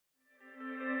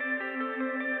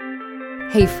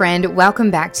Hey friend, welcome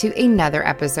back to another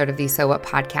episode of the So What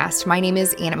podcast. My name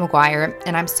is Anna McGuire,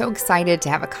 and I'm so excited to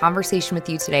have a conversation with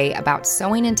you today about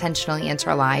sowing intentionally into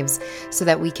our lives so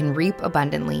that we can reap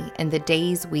abundantly in the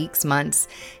days, weeks, months,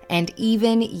 and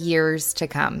even years to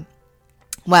come.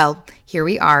 Well, here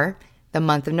we are, the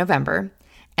month of November,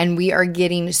 and we are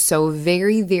getting so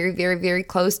very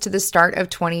close to the start of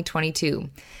 2022.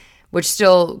 Which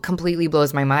still completely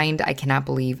blows my mind. I cannot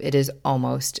believe it is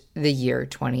almost the year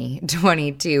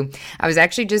 2022. I was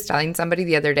actually just telling somebody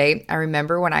the other day, I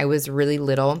remember when I was really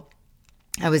little,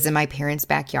 I was in my parents'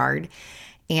 backyard,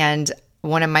 and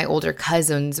one of my older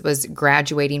cousins was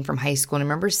graduating from high school. And I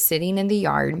remember sitting in the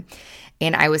yard,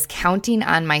 and I was counting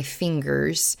on my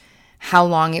fingers how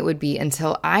long it would be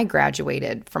until I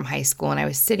graduated from high school. And I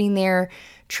was sitting there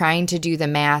trying to do the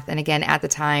math. And again, at the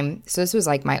time, so this was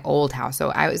like my old house.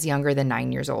 So I was younger than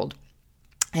 9 years old.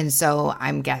 And so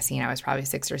I'm guessing I was probably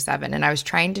 6 or 7. And I was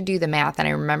trying to do the math. And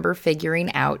I remember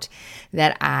figuring out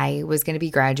that I was going to be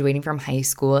graduating from high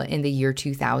school in the year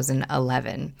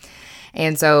 2011.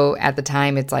 And so at the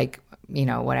time, it's like,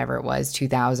 whatever it was,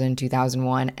 2000,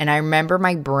 2001. And I remember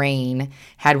my brain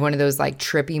had one of those like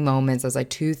trippy moments. I was like,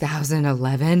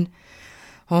 2011?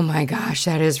 Oh my gosh,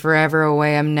 that is forever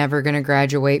away. I'm never going to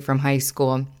graduate from high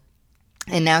school.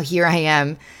 And now here I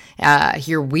am.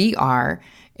 Here we are.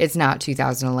 It's not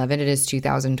 2011. It is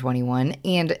 2021.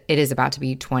 And it is about to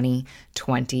be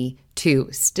 2022.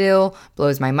 Still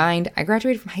blows my mind. I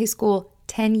graduated from high school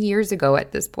 10 years ago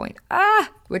at this point.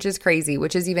 Which is crazy,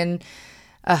 which is even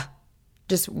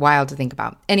just wild to think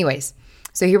about. Anyways,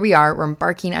 so here we are. We're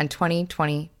embarking on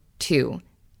 2022.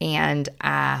 And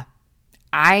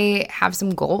I have some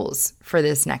goals for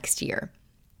this next year.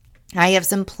 I have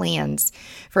some plans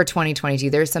for 2022.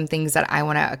 There's some things that I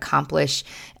want to accomplish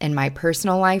in my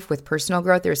personal life with personal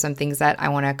growth. There's some things that I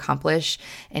want to accomplish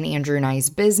in Andrew and I's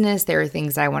business. There are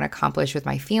things that I want to accomplish with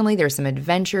my family. There's some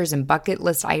adventures and bucket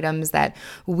list items that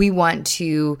we want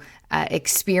to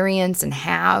experience and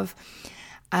have.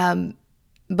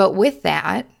 But with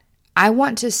that, I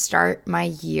want to start my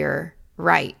year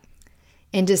right.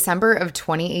 In December of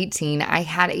 2018, I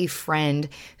had a friend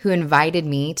who invited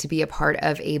me to be a part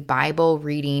of a Bible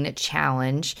reading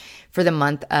challenge for the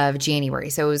month of January.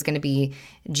 So it was going to be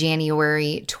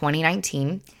January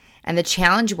 2019. And the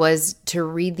challenge was to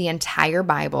read the entire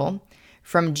Bible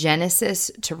from Genesis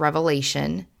to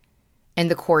Revelation in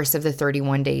the course of the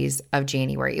 31 days of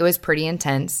January. It was pretty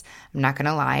intense, I'm not going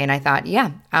to lie. And I thought,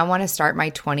 I want to start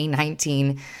my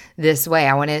 2019 this way.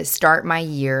 I want to start my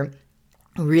year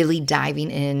really diving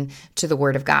in to the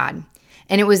Word of God.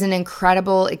 And it was an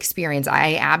incredible experience.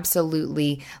 I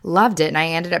absolutely loved it. And I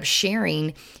ended up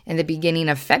sharing in the beginning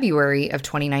of February of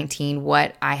 2019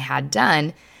 what I had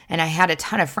done. And I had a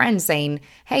ton of friends saying,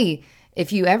 hey,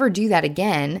 if you ever do that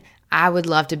again, I would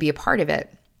love to be a part of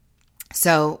it.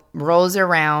 So rolls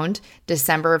around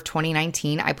December of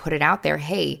 2019, I put it out there,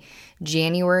 hey,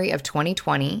 January of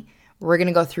 2020, we're going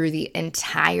to go through the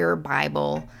entire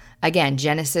Bible. Again,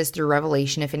 Genesis through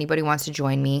Revelation. If anybody wants to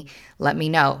join me, let me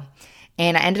know.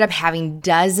 And I ended up having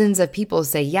dozens of people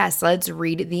say, yes, let's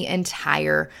read the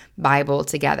entire Bible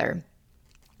together.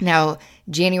 Now,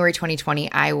 January 2020,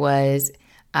 I was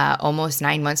almost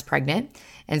 9 months pregnant.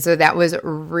 And so that was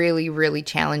really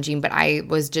challenging, but I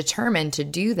was determined to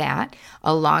do that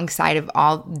alongside of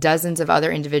all dozens of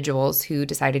other individuals who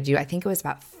decided to do, I think it was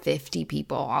about 50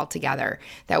 people altogether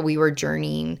that we were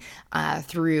journeying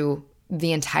through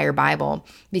the entire Bible,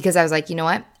 because I was like, you know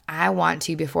what? I want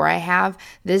to, before I have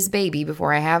this baby,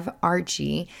 before I have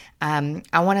Archie, I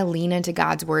want to lean into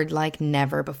God's word like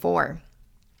never before.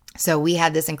 So we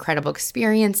had this incredible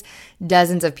experience.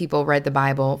 Dozens of people read the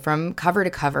Bible from cover to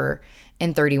cover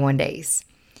in 31 days.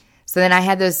 So then I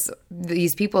had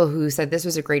these people who said, this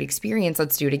was a great experience.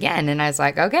 Let's do it again. And I was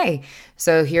like, okay.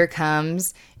 So here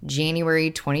comes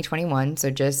January 2021. So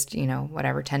just,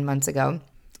 10 months ago.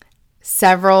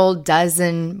 Several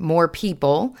dozen more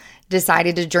people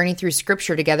decided to journey through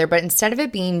scripture together, but instead of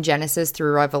it being Genesis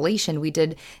through Revelation, we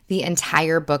did the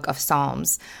entire book of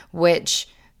Psalms, which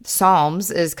Psalms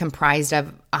is comprised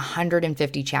of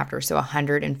 150 chapters, so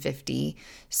 150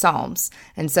 Psalms.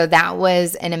 And so that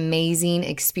was an amazing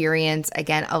experience.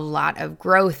 Again, a lot of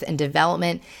growth and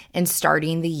development and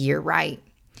starting the year right.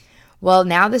 Well,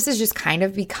 now this has just kind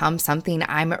of become something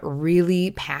I'm really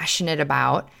passionate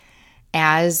about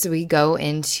as we go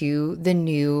into the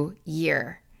new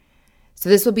year. So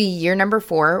this will be year number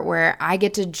 4 where I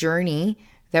get to journey,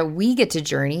 that we get to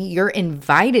journey. You're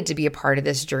invited to be a part of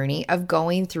this journey of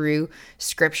going through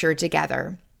scripture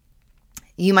together.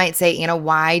 You might say, Anna,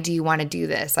 why do you want to do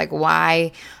this? Like,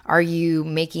 why are you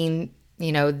making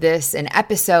this an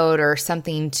episode or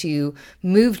something to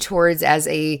move towards as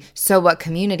a So What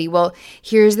community? Well,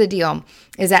 here's the deal,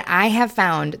 is that I have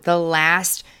found the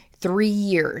last 3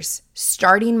 years,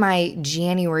 starting my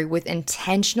January with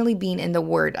intentionally being in the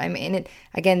Word. I mean,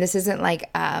 again, this isn't like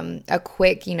a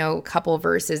quick, couple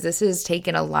verses. This has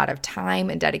taken a lot of time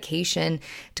and dedication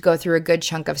to go through a good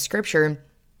chunk of Scripture.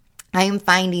 I am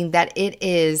finding that it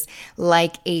is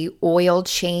like a oil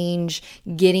change,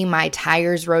 getting my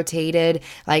tires rotated,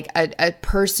 like a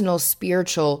personal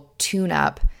spiritual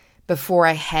tune-up before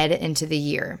I head into the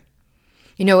year.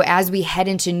 As we head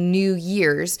into new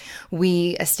years,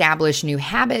 we establish new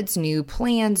habits, new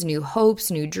plans, new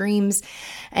hopes, new dreams,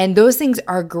 and those things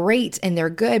are great and they're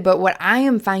good. But what I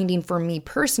am finding for me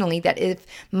personally, that if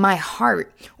my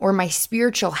heart or my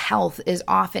spiritual health is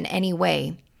off in any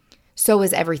way, so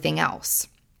is everything else.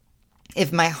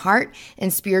 If my heart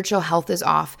and spiritual health is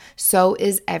off, so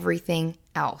is everything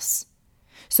else.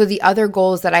 So the other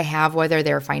goals that I have, whether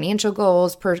they're financial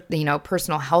goals,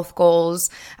 personal health goals,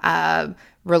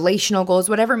 relational goals,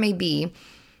 whatever it may be,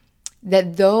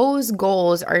 that those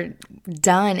goals are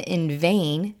done in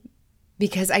vain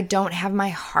because I don't have my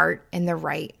heart in the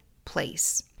right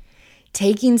place.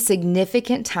 Taking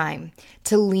significant time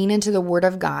to lean into the Word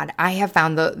of God, I have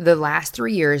found the last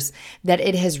 3 years that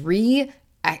it has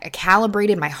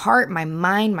recalibrated my heart, my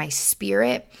mind, my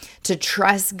spirit to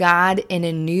trust God in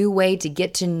a new way, to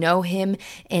get to know Him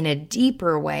in a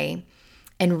deeper way,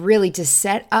 and really to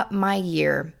set up my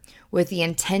year with the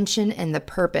intention and the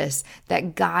purpose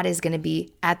that God is going to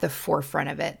be at the forefront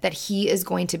of it, that He is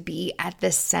going to be at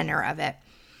the center of it.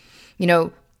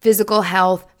 Physical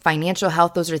health, financial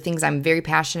health, those are things I'm very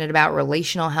passionate about.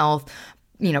 Relational health,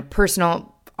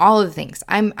 personal, all of the things.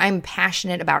 I'm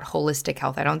passionate about holistic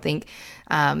health. I don't think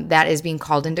that is being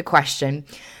called into question.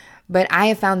 But I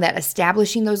have found that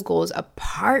establishing those goals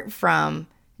apart from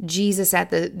Jesus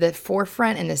at the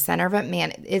forefront and the center of it,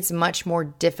 man, it's much more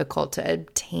difficult to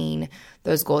obtain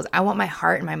those goals. I want my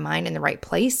heart and my mind in the right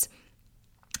place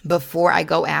before I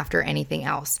go after anything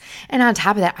else. And on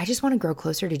top of that, I just want to grow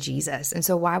closer to Jesus. And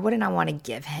so why wouldn't I want to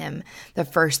give Him the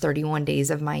first 31 days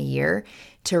of my year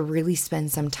to really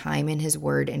spend some time in His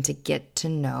Word and to get to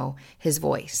know His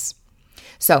voice?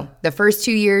 So the first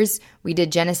 2 years, we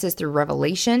did Genesis through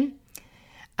Revelation.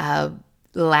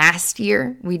 Last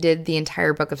year, we did the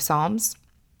entire book of Psalms.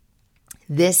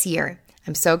 This year,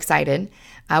 I'm so excited.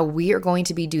 We are going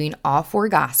to be doing all 4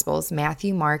 Gospels,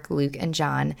 Matthew, Mark, Luke, and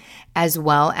John, as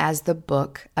well as the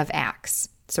book of Acts.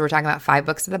 So we're talking about 5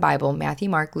 books of the Bible, Matthew,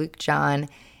 Mark, Luke, John,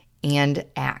 and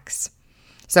Acts.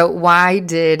 So why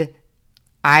did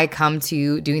I come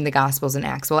to doing the Gospels and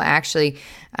Acts? Well, actually,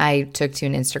 I took to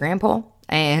an Instagram poll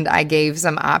and I gave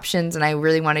some options, and I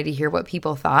really wanted to hear what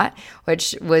people thought,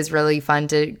 which was really fun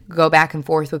to go back and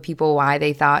forth with people why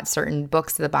they thought certain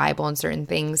books of the Bible and certain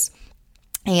things.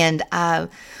 And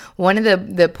one of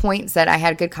the points that I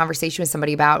had a good conversation with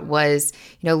somebody about was,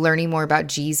 learning more about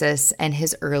Jesus and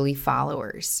His early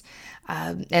followers.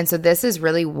 And so this is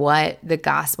really what the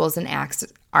Gospels and Acts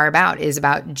are about, is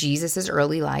about Jesus's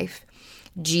early life,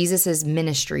 Jesus's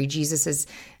ministry, Jesus's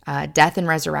death and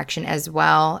resurrection, as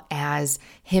well as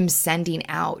Him sending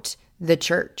out the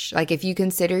church. Like, if you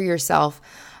consider yourself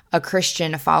a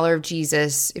Christian, a follower of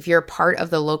Jesus, if you're a part of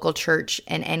the local church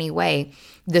in any way,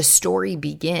 the story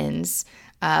begins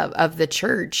of the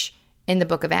church in the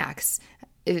book of Acts.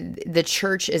 The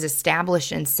church is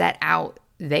established and set out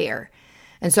there.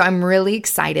 And so I'm really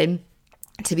excited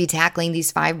to be tackling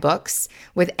these 5 books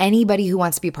with anybody who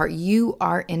wants to be a part. You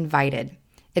are invited.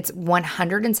 It's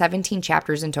 117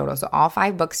 chapters in total. So all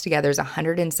 5 books together is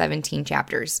 117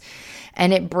 chapters.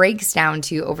 And it breaks down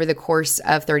to, over the course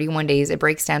of 31 days, it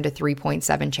breaks down to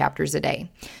 3.7 chapters a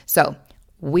day. So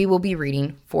we will be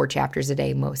reading 4 chapters a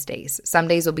day most days. Some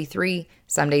days will be 3,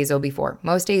 some days will be 4.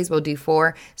 Most days we'll do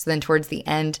 4, so then towards the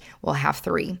end we'll have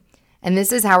 3. And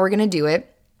this is how we're going to do it.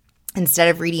 Instead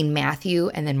of reading Matthew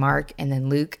and then Mark and then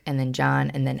Luke and then John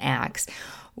and then Acts,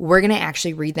 we're going to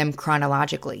actually read them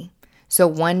chronologically. So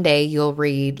one day you'll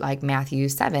read like Matthew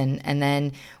 7, and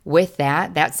then with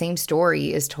that same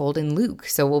story is told in Luke.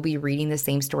 So we'll be reading the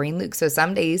same story in Luke. So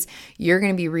some days you're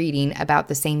going to be reading about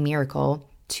the same miracle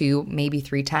 2, maybe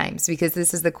 3 times, because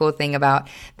this is the cool thing about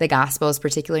the Gospels,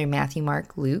 particularly Matthew,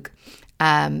 Mark, Luke.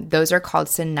 Those are called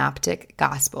synoptic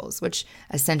Gospels, which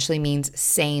essentially means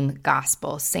same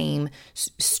gospel, same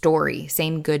story,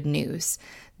 same good news.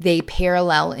 They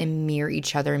parallel and mirror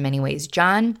each other in many ways.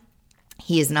 John,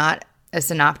 he is not a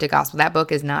synoptic gospel. That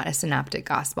book is not a synoptic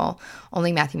gospel.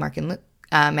 Only Matthew, Mark,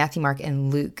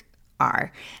 and Luke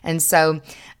are. And so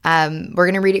we're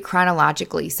going to read it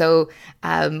chronologically. So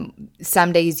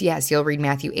some days, yes, you'll read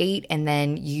Matthew 8, and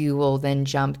then you will then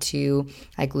jump to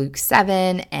like Luke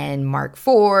 7 and Mark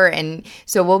 4. And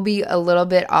so we'll be a little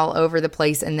bit all over the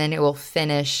place, and then it will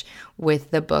finish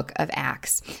with the book of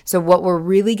Acts. So what we're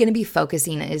really going to be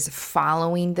focusing is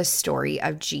following the story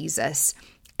of Jesus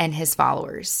and his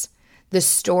followers. The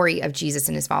story of Jesus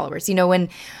and his followers. You know, when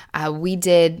we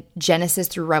did Genesis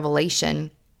through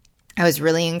Revelation, I was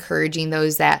really encouraging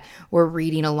those that were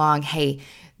reading along, hey,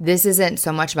 this isn't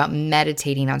so much about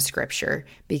meditating on scripture,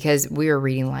 because we were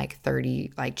reading like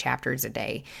 30 chapters a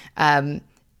day.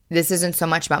 This isn't so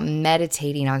much about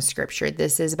meditating on scripture.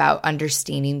 This is about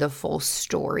understanding the full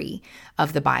story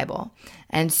of the Bible.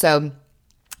 And so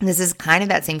this is kind of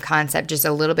that same concept, just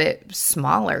a little bit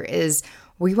smaller, is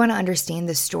we want to understand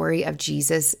the story of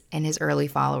Jesus and his early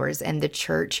followers and the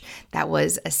church that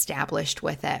was established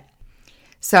with it.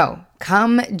 So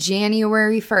come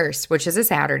January 1st, which is a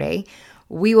Saturday,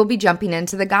 we will be jumping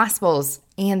into the Gospels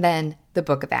and then the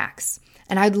book of Acts.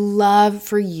 And I'd love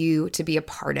for you to be a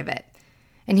part of it.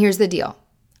 And here's the deal.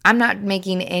 I'm not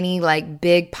making any like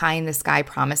big pie in the sky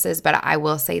promises, but I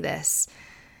will say this,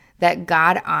 that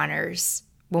God honors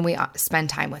when we spend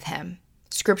time with him.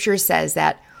 Scripture says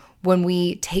that when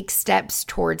we take steps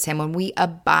towards him, when we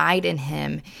abide in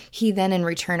him, he then in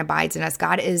return abides in us.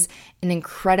 God is an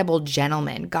incredible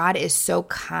gentleman. God is so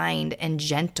kind and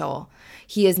gentle.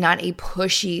 He is not a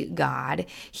pushy God.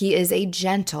 He is a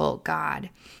gentle God.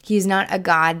 He's not a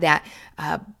God that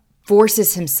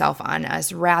forces himself on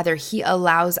us. Rather, he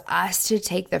allows us to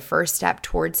take the first step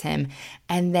towards him,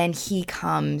 and then he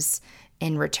comes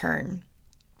in return.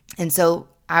 And so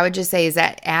I would just say is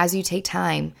that as you take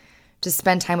time to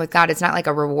spend time with God, it's not like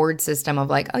a reward system of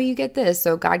like, oh, you get this,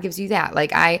 so God gives you that.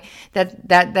 Like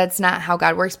that's not how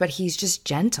God works, but he's just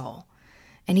gentle.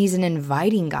 And he's an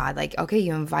inviting God. Like, okay,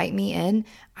 you invite me in,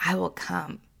 I will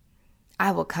come.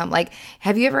 I will come. Like,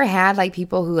 have you ever had like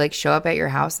people who like show up at your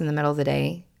house in the middle of the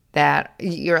day that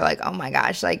you're like, oh my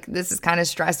gosh, like this is kind of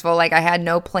stressful. Like I had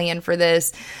no plan for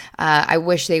this. I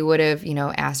wish they would have,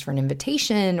 asked for an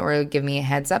invitation or give me a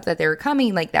heads up that they were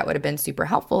coming. Like that would have been super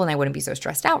helpful and I wouldn't be so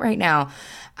stressed out right now.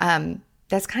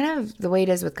 That's kind of the way it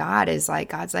is with God, is like,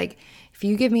 God's like, if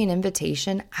you give me an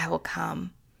invitation, I will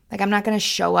come. Like I'm not going to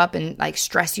show up and like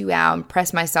stress you out and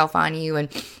press myself on you and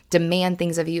demand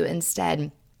things of you.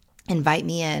 Instead, invite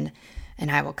me in and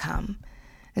I will come.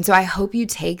 And so I hope you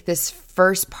take this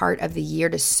first part of the year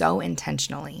to sow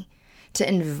intentionally, to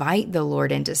invite the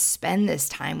Lord in, to spend this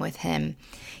time with him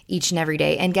each and every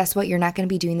day. And guess what? You're not going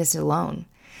to be doing this alone.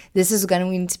 This is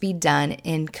going to be done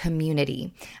in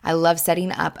community. I love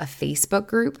setting up a Facebook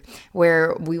group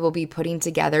where we will be putting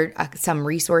together some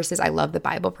resources. I love the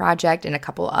Bible Project and a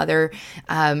couple other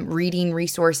reading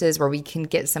resources where we can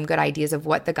get some good ideas of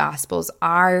what the Gospels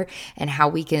are and how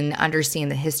we can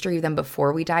understand the history of them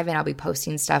before we dive in. I'll be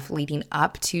posting stuff leading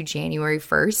up to January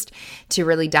 1st to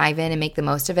really dive in and make the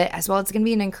most of it. As well, it's going to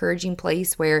be an encouraging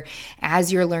place where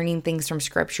as you're learning things from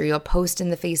Scripture, you'll post in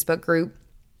the Facebook group,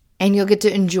 and you'll get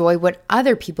to enjoy what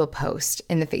other people post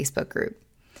in the Facebook group.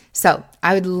 So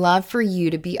I would love for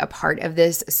you to be a part of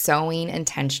this sowing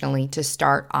intentionally to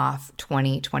start off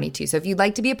 2022. So if you'd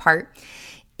like to be a part,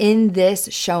 in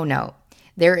this show note,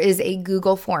 there is a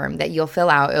Google form that you'll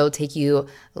fill out. It'll take you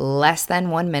less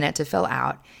than 1 minute to fill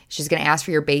out. It's just going to ask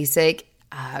for your basic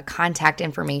contact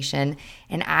information,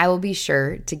 and I will be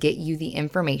sure to get you the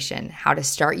information how to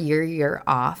start your year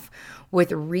off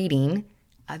with reading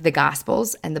the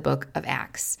Gospels and the book of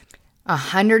Acts.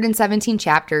 117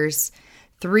 chapters,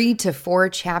 3 to 4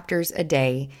 chapters a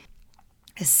day,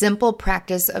 a simple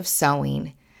practice of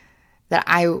sowing that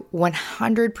I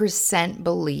 100%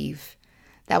 believe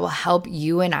that will help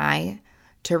you and I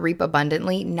to reap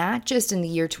abundantly, not just in the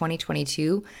year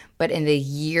 2022, but in the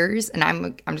years, and I'm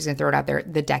just going to throw it out there,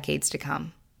 the decades to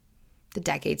come. The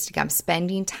decades to come.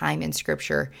 Spending time in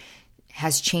Scripture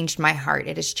has changed my heart.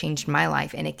 It has changed my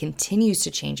life, and it continues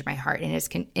to change my heart, and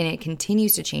it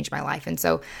continues to change my life. And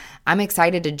so I'm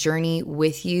excited to journey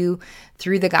with you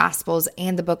through the Gospels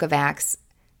and the book of Acts.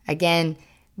 Again,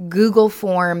 Google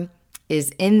form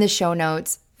is in the show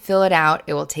notes. Fill it out.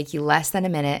 It will take you less than a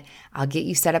minute. I'll get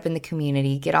you set up in the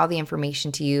community, get all the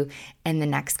information to you in the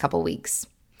next couple weeks.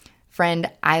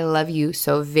 Friend, I love you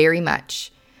so very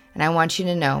much, and I want you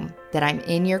to know that I'm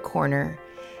in your corner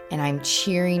and I'm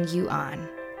cheering you on.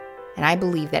 And I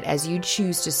believe that as you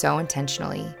choose to sow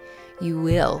intentionally, you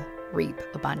will reap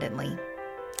abundantly.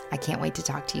 I can't wait to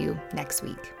talk to you next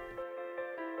week.